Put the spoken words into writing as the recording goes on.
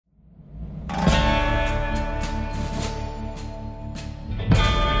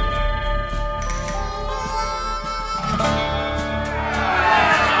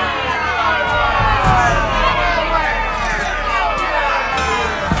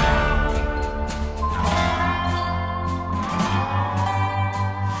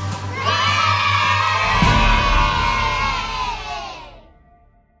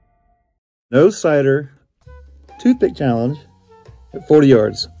No cider. Toothpick challenge at 40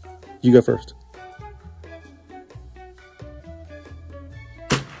 yards. You go first.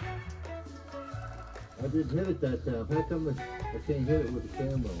 I didn't hit it that time. How come I can't hit it with the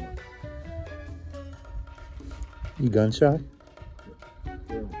camera on? You gun shy?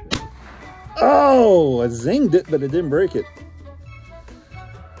 Oh, I zinged it, but it didn't break it.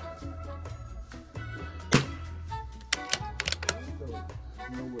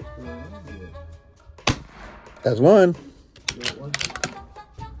 That's one.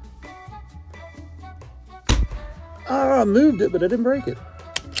 Ah, I moved it, but I didn't break it.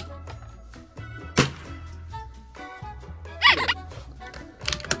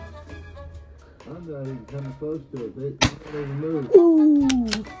 I'm not even coming close to it. They don't even move. Ooh.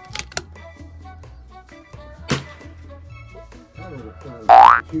 I don't know what side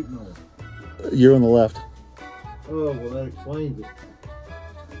I'm shooting on. You're on the left. Oh, well, that explains it.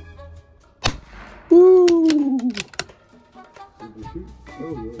 Ooh. Did you shoot?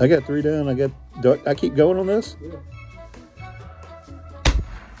 Oh, yeah. I got 3 down. I keep going on this? Yeah.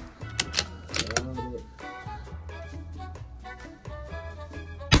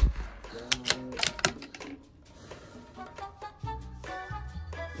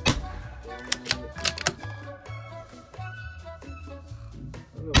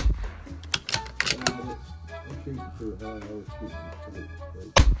 Shooting too high, I was shooting too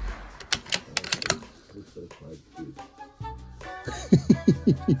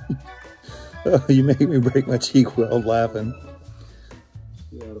Oh, you make me break my cheek while laughing.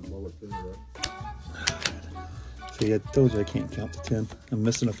 See, I told you I can't count to 10. I'm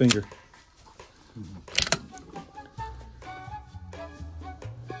missing a finger.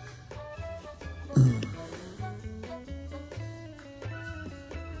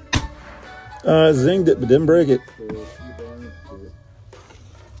 I zinged it, but didn't break it.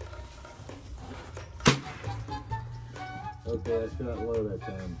 Okay, I shot low that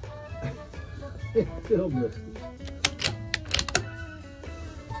time. It still missed it.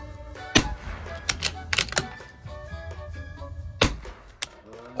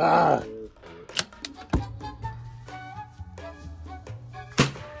 Ah!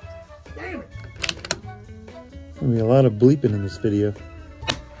 Damn it! There'll be a lot of bleeping in this video.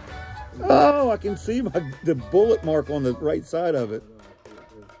 Oh, I can see the bullet mark on the right side of it.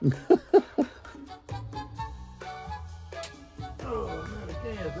 Oh, man, I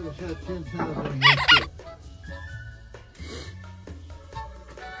can't. I could have shot 10 times on this shit.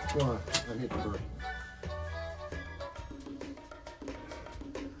 Why? I hit the first one.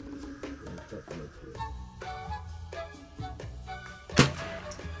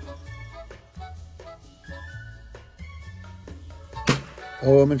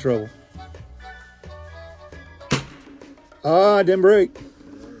 Oh, I'm in trouble. Ah, I didn't break.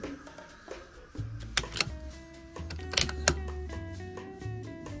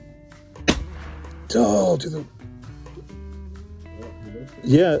 Oh, to the...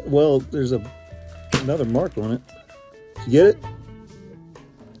 Yeah, well, there's another mark on it. Did you get it?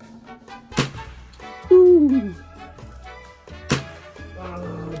 Ooh.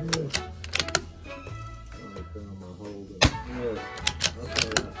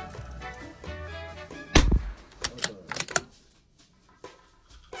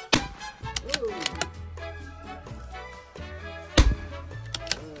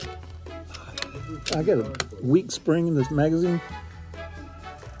 I got a weak spring in this magazine.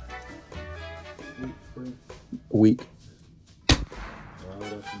 Weak spring? Weak. Did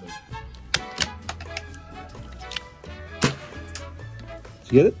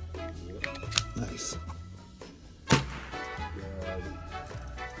you get it? Yeah. Nice.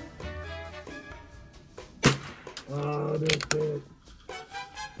 Oh, that's it.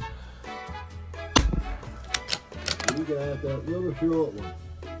 You gotta have that little short one.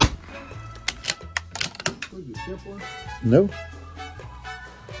 Would you skip one? No.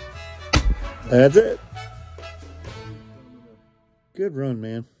 That's it. Good run,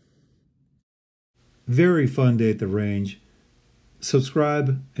 man. Very fun day at the range.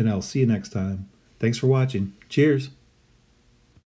 Subscribe, and I'll see you next time. Thanks for watching. Cheers.